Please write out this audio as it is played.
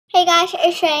Hey guys,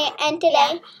 it's Shay, and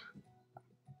today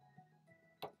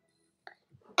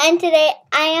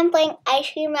I am playing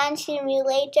Ice Cream Man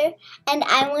Simulator, and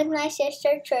I'm with my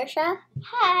sister Trisha.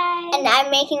 Hi. And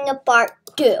I'm making a part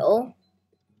 2.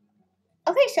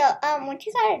 Okay, so what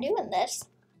you gotta do in this?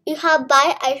 You have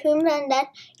buy ice cream, and then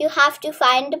you have to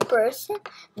find the person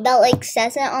that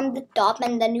says it on the top,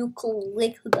 and then you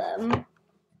click them,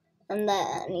 and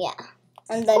then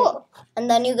and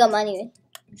then you get money.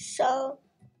 So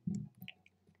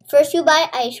first you buy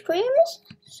ice creams.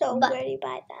 So where do you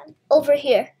buy them? Over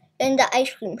here in the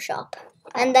ice cream shop,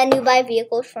 and then you buy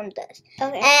vehicles from this.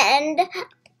 Okay. And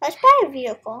let's buy a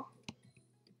vehicle.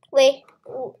 Wait.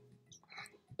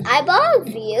 I bought a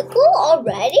vehicle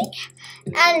already,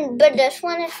 but this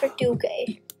one is for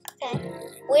 2K. Okay.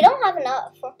 We don't have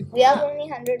enough. We have only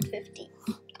 150.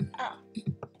 Oh.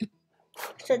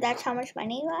 So that's how much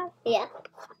money you have? Yeah.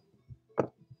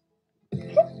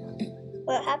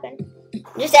 What happened?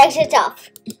 Just exit off.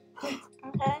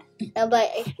 Okay. Now buy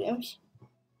ice creams.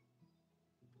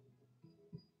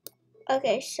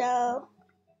 Okay, so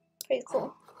pretty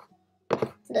cool.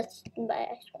 Let's buy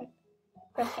ice cream.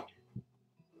 Okay.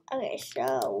 Okay,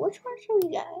 so which one should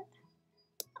we get?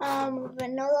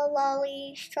 Vanilla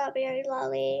lolly, strawberry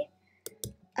lolly,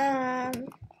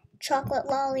 chocolate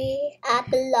lolly,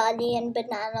 apple lolly, and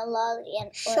banana lolly,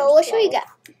 and so what should we get?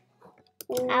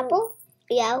 Apple?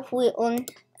 Yeah, we own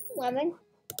lemon.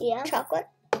 Yeah. Chocolate.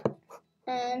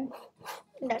 And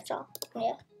that's all.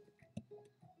 Yeah.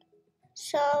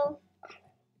 So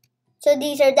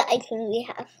these are the ice creams we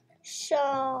have.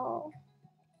 So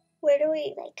where do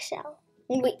we sell?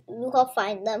 We will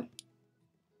find them.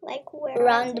 Where?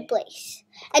 Around the place.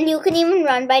 And you can even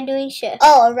run by doing shift.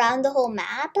 Oh, around the whole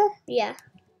map? Yeah.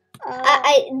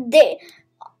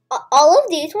 All of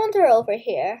these ones are over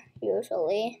here,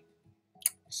 usually.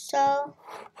 So,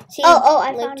 see,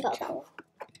 I found some.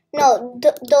 No,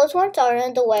 those ones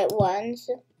aren't the white ones.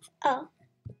 Oh.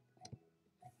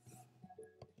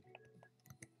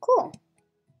 Cool.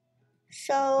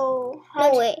 So,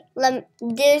 no, wait.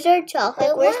 These are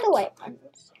chocolate where's ones? the white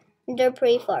ones? They're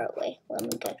pretty far away. Let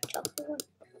me get chocolate one.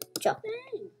 Chocolate.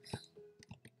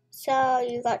 So,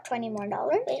 you got $20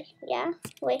 more? Wait, yeah.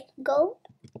 Wait, go.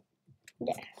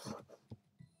 There.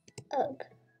 Ugh.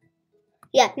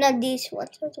 Yeah, no, these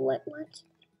ones are the white ones.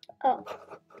 Oh.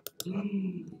 $38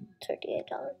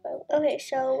 by way. Okay,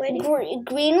 so where do you...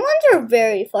 Green ones are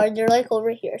very far. They're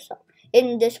over here, so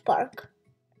in this park.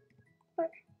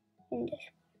 In this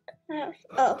park.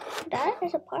 Oh, that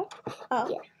is a park? Oh.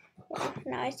 Yeah.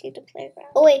 Now I see the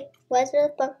playground. Oh wait, why is there a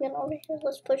pumpkin over here?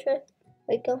 Let's push it.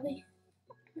 Wait, go away.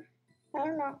 I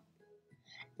don't know.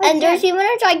 And there's even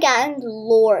a gigantic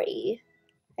lorry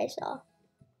I saw.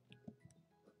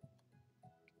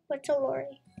 What's a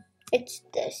lorry? It's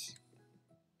this.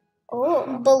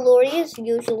 Oh. The lorry is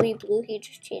usually blue. He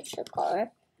just changed the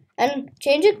color. And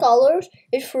changing colors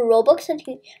is for Robux, and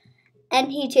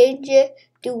he changed it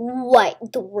to white,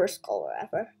 the worst color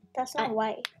ever. That's not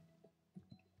white.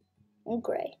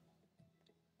 Gray.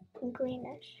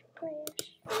 Greenish.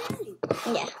 Grayish.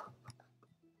 Yeah.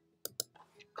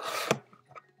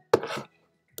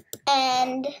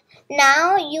 And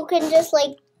now you can just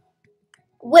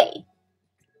wait.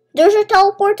 There's a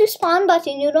teleport to spawn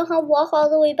button. You don't have to walk all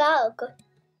the way back.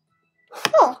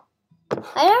 Oh.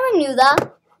 I never knew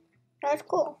that. That's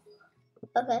cool.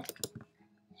 Okay.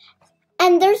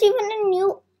 And there's even a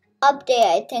new update,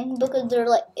 I think, because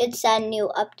it's a new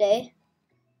update.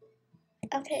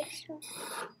 Okay, so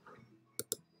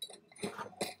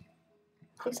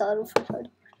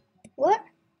what?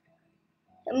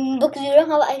 Because you don't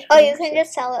have ice cream. Oh, you can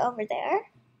just sell it over there?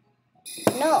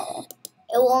 No.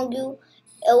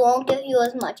 It won't give you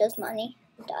as much as money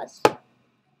does.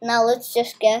 Now let's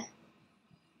just get...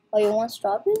 Oh, you want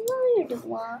strawberry lolly or do you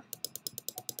want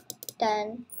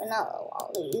 10 vanilla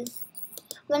lollies?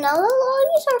 Vanilla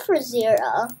lollies are for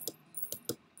 0.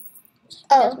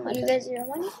 Oh, you get 0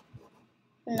 money?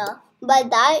 No. By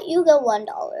that, you get $1.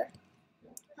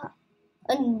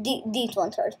 And these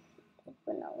ones are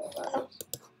vanilla lollies.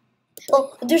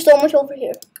 Oh, there's so much over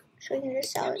here. So we can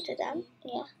just sell it to them?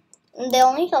 Yeah. And they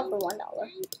only sell for $1.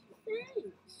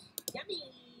 Yummy.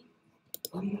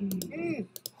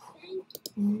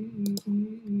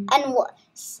 And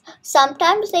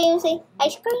sometimes they even say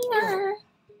ice cream.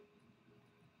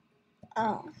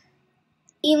 Oh.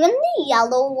 Even the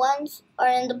yellow ones are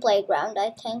in the playground,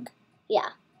 I think. Yeah.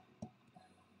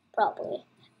 Probably.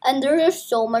 And there's just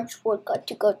so much workout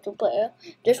to go to play.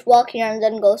 Just walk here and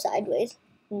then go sideways.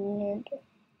 Oh,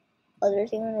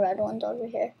 there's even red ones over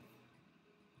here.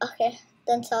 Okay,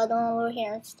 then sell them over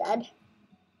here instead.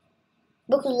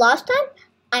 Because last time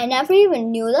I never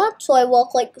even knew that, so I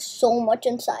walk like so much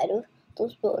inside of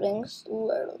those buildings,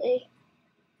 literally.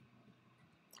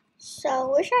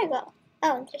 So where should I go?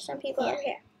 Oh, there's some people Yeah. over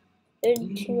here. There's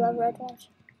two red ones.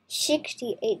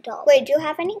 $68. Wait, do you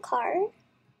have any cars?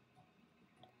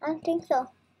 I don't think so.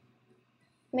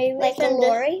 Maybe Like it's a in the-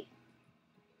 lorry?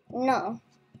 No.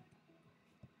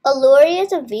 A lorry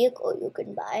is a vehicle you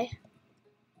can buy.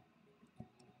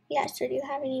 Yeah, so do you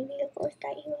have any vehicles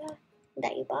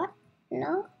that you bought?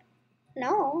 No?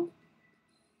 No.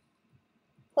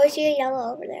 Oh, I see a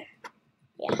yellow over there.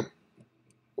 Yeah.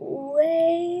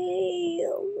 Way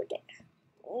over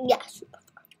there. Yes.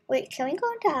 Wait, can we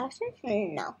go into houses?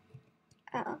 No.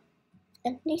 Oh.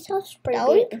 And these houses pretty That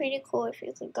would be big. pretty cool if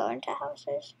you could go into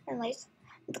houses and like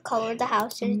the color of the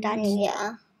houses. That's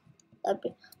Yeah. That'd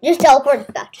be... Just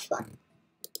teleport back to fun.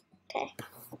 okay.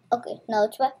 Okay, now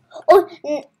let's buy... Oh,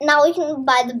 now we can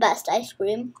buy the best ice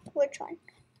cream. Which one?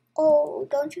 Oh,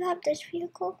 don't you have this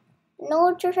vehicle?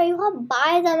 No, Trisha, you have to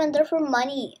buy them and they're for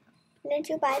money. Didn't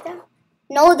you buy them?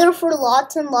 No, they're for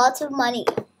lots and lots of money.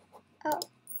 Oh.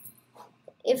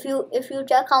 If you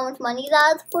check how much money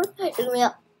that's for, it's gonna be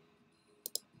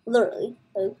literally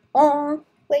like,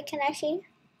 Wait, can I see?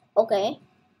 okay.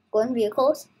 Go in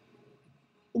vehicles.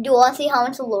 Do you want to see how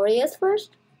much the lorry is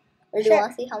first? Or do you Sure.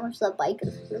 want to see how much the bike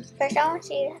is first? First, I want to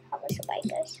see how much the bike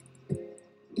is.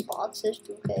 Box is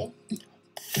 2K.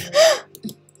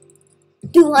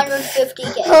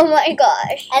 250K. Oh my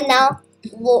gosh. And now,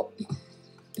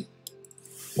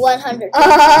 100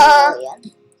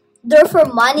 billion. They're for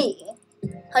money.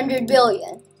 100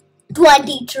 billion.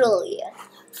 20 trillion.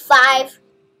 5Q.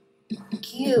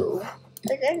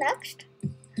 Is there next?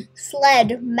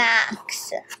 Sled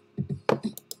Max.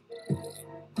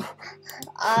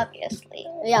 Obviously.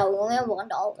 Yeah, we only have $1.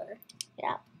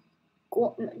 Yeah.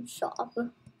 Gorman shop.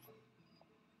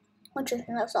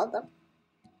 Interesting, I saw them.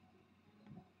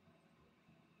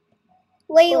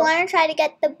 Wait, you Cool. want to try to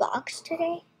get the box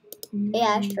today?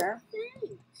 Yeah, sure.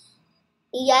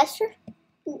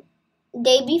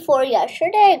 Day before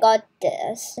yesterday, I got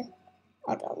this.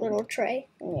 Oh, that little tray.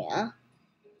 Yeah.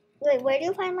 Wait, where do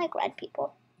you find like red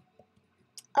people?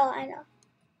 Oh, I know.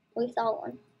 We saw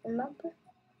one. Remember?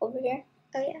 Over here.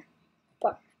 Oh yeah.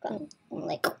 Park.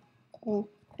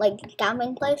 Like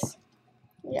camping place.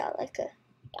 Yeah, like a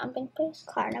Camping place.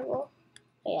 carnival.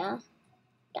 Yeah.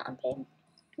 Camping.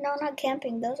 No, not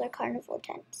camping. Those are carnival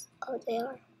tents. Oh, they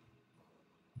are.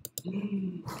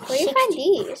 Where do you find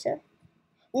these?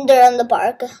 They're in the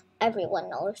park. Everyone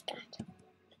knows that.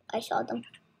 I saw them.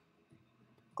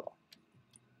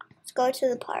 Let's go to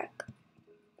the park.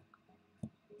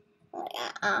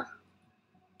 Yeah.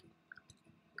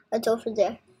 It's over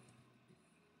there.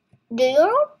 Do you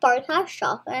know park has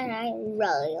soccer? And I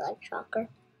really like soccer.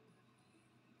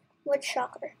 Which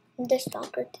soccer? The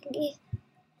soccer thingy.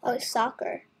 Oh,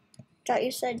 soccer. Thought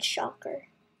you said shocker.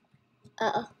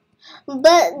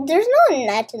 But there's no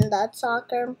net in that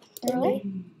soccer thingy.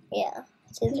 Really? Yeah.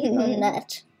 So there's no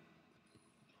net.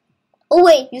 Oh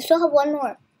wait, you still have one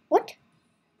more. What?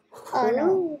 Oh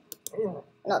no.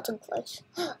 Not too close.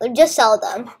 Just sell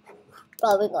them.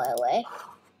 Probably going away.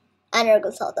 And you're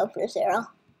gonna sell them for 0.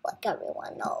 Like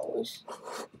everyone knows.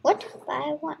 What?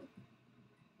 Buy one.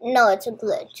 No, it's a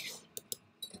glitch.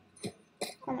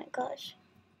 Oh my gosh.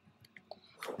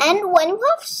 And when you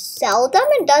have sell them,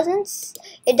 it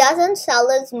doesn't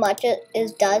sell as much as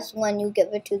it does when you give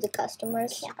it to the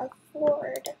customers. Can't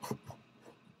afford.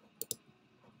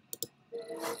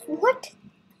 What?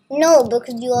 No,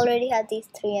 because you already had these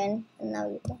 3 in, and now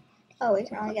you can Oh, we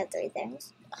can only get 3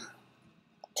 things.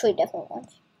 3 different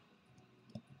ones.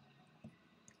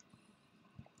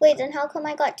 Wait, then how come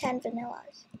I got 10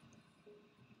 vanillas?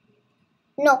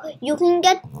 No, you can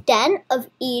get 10 of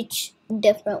each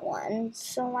different ones.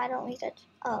 So why don't we get?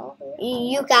 Oh.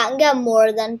 You can't get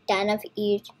more than 10 of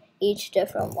each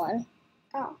different one.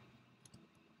 Oh.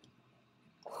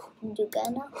 Do you get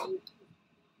enough?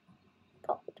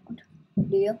 Probably don't.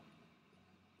 Do you?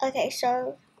 Okay,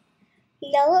 so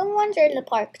yellow ones are in the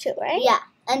park too, right? Yeah,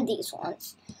 and these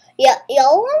ones. Yeah,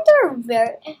 yellow ones are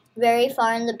very, very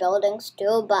far in the buildings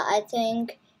too, but I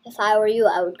think if I were you,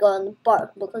 I would go in the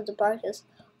park because the park is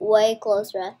way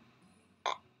closer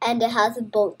and it has a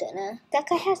boat in it. That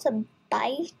guy has a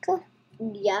bike?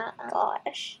 Yeah.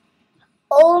 Gosh.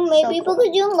 Oh, maybe So cool.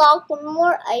 because you unlock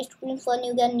more ice creams when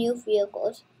you get new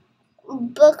vehicles.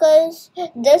 Because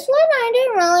this one I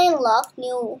didn't really unlock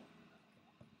new,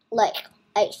 like,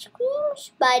 ice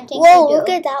creams, but I think Whoa, I do. look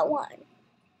at that one.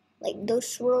 Like those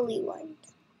swirly ones.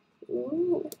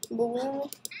 Ooh,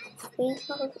 we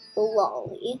have a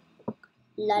lolly.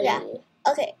 Lolly. Yeah.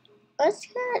 Okay, let's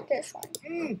get this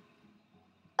one.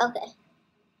 Okay.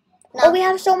 Oh, we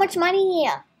have so much money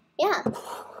here. Yeah.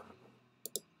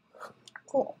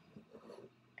 Cool.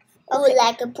 Okay.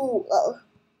 Like a pool.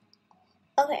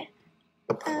 Okay.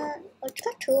 Let's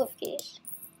get 2 of these.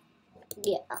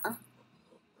 Yeah.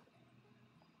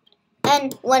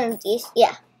 And one of these.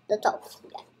 Yeah. The top.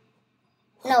 Yeah.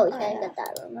 No, we can't get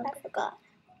that. Remember? I forgot.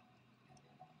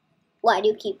 Why do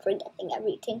you keep forgetting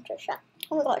everything, Trisha?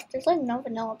 Oh my gosh, there's like no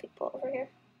vanilla people over here.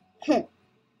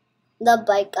 The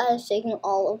bike guy is taking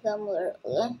all of them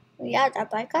literally. Yeah, that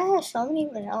bike guy has so many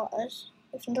vanillas.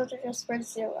 Even though they're just for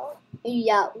 0.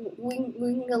 Yeah, we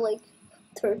can get like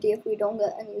 30 if we don't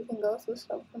get anything else with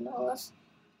some vanillas.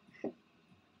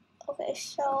 Okay,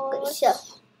 so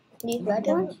these red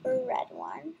ones? The red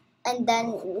one. And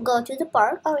then go to the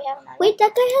park. Oh, yeah. Wait,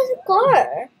 that guy has a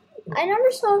car. I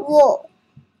never saw. Whoa.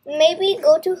 Maybe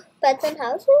go to Pets and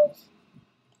Houses?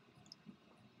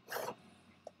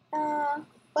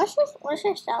 Let's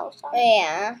just sell some.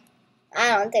 Yeah.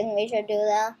 I don't think we should do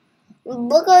that.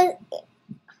 Because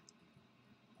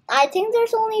I think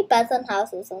there's only Pets and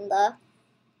Houses in there.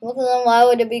 Because then why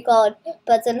would it be called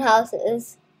Pets and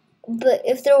Houses? But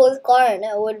if there was a car in it,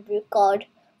 it would be called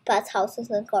Pets, Houses,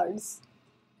 and Cars.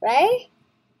 Right?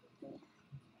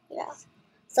 Yeah.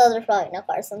 So there's probably no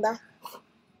cars in there.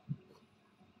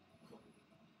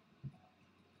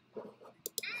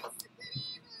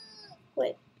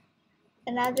 Wait.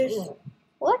 And now there's...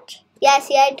 What? Yeah,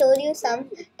 see, I told you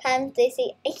sometimes they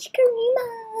say ice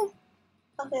cream.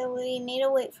 Okay, we need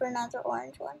to wait for another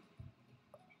orange one.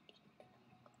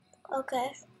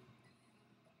 Okay.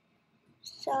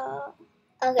 So,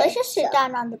 Okay, let's just sit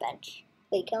down on the bench.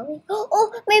 Wait, can we?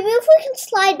 Oh, maybe if we can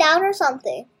slide down or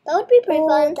something. That would be pretty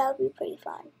fun. That would be pretty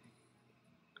fun.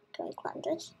 Can we climb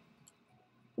this?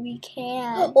 We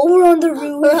can. Oh, we're on the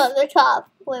roof. We're on the top.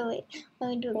 Wait. Let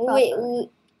me do it properly.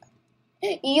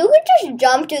 Wait. You could just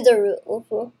jump to the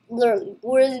roof. Literally,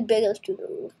 we're as big as to the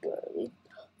roof. Literally.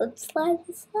 Let's slide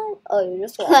this slide. Oh, you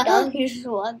just walk down. You just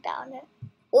walk down it.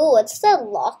 Oh, what's that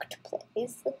locked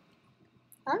place?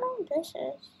 I don't know what this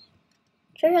is.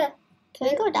 Sure. Can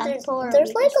we go down the pool?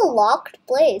 There's like a locked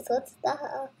place. What's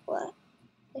that? What?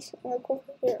 It's like over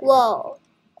here. Whoa.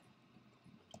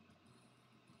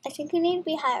 I think we need to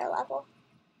be higher level.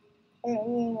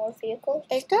 More vehicles?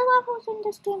 Is there levels in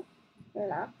this game?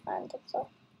 No, I don't think so.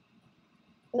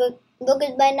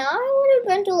 Because by now I would have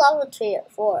been to level 3 or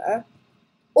 4.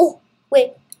 Oh,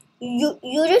 wait. You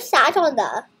just sat on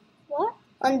that. What?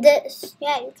 On this.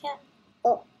 Yeah, you can.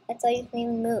 Oh, I thought you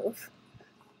can move.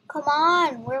 Come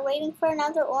on, we're waiting for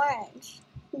another orange.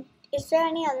 Is there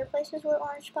any other places where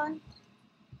orange spawns?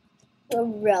 We're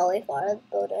really far at the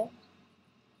building.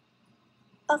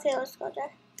 Okay, let's go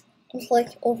there. It's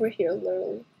like over here,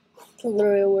 literally. It's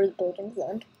literally where the buildings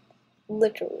end.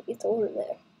 Literally, it's over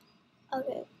there.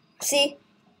 Okay. See?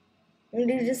 Did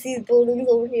you just see the buildings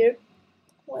over here?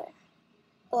 Where?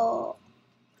 Oh.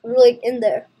 We're like in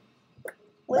there.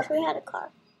 Wish we had a car.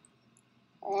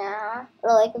 Yeah,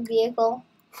 or like a vehicle.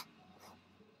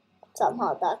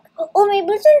 Somehow that. Oh,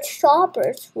 maybe it's in shop or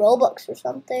it's Robux or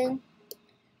something.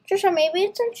 Trisha, maybe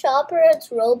it's in shop or it's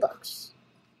Robux.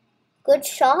 Good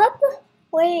shop?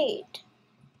 Wait.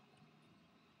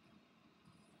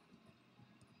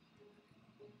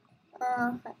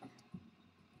 Uh,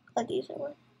 Oh, these are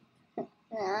one.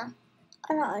 yeah.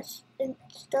 Oh no, it's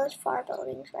those far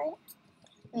buildings, right?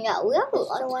 Yeah, we have a It's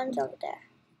lot. the ones over there.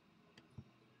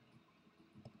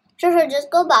 Trisha, just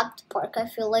go back to park. I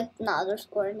feel like now there's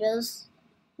oranges.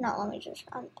 No, let me just.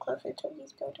 I'm closer to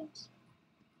these buildings.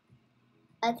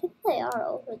 I think they are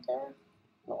over there.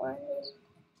 The oranges.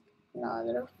 No,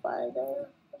 they're farther.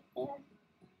 Yeah.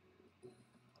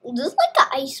 This is like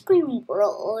an ice cream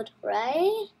world,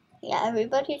 right? Yeah,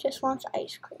 everybody just wants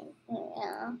ice cream.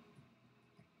 Yeah.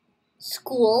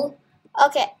 School.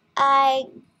 Okay, I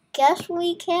guess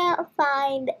we can't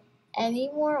find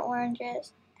any more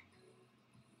oranges.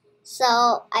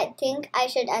 So I think I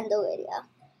should end the video.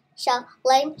 So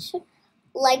like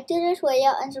to this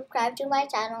video and subscribe to my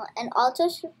channel, and also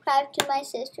subscribe to my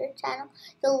sister's channel.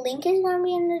 The link is gonna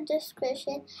be in the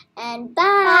description. And bye.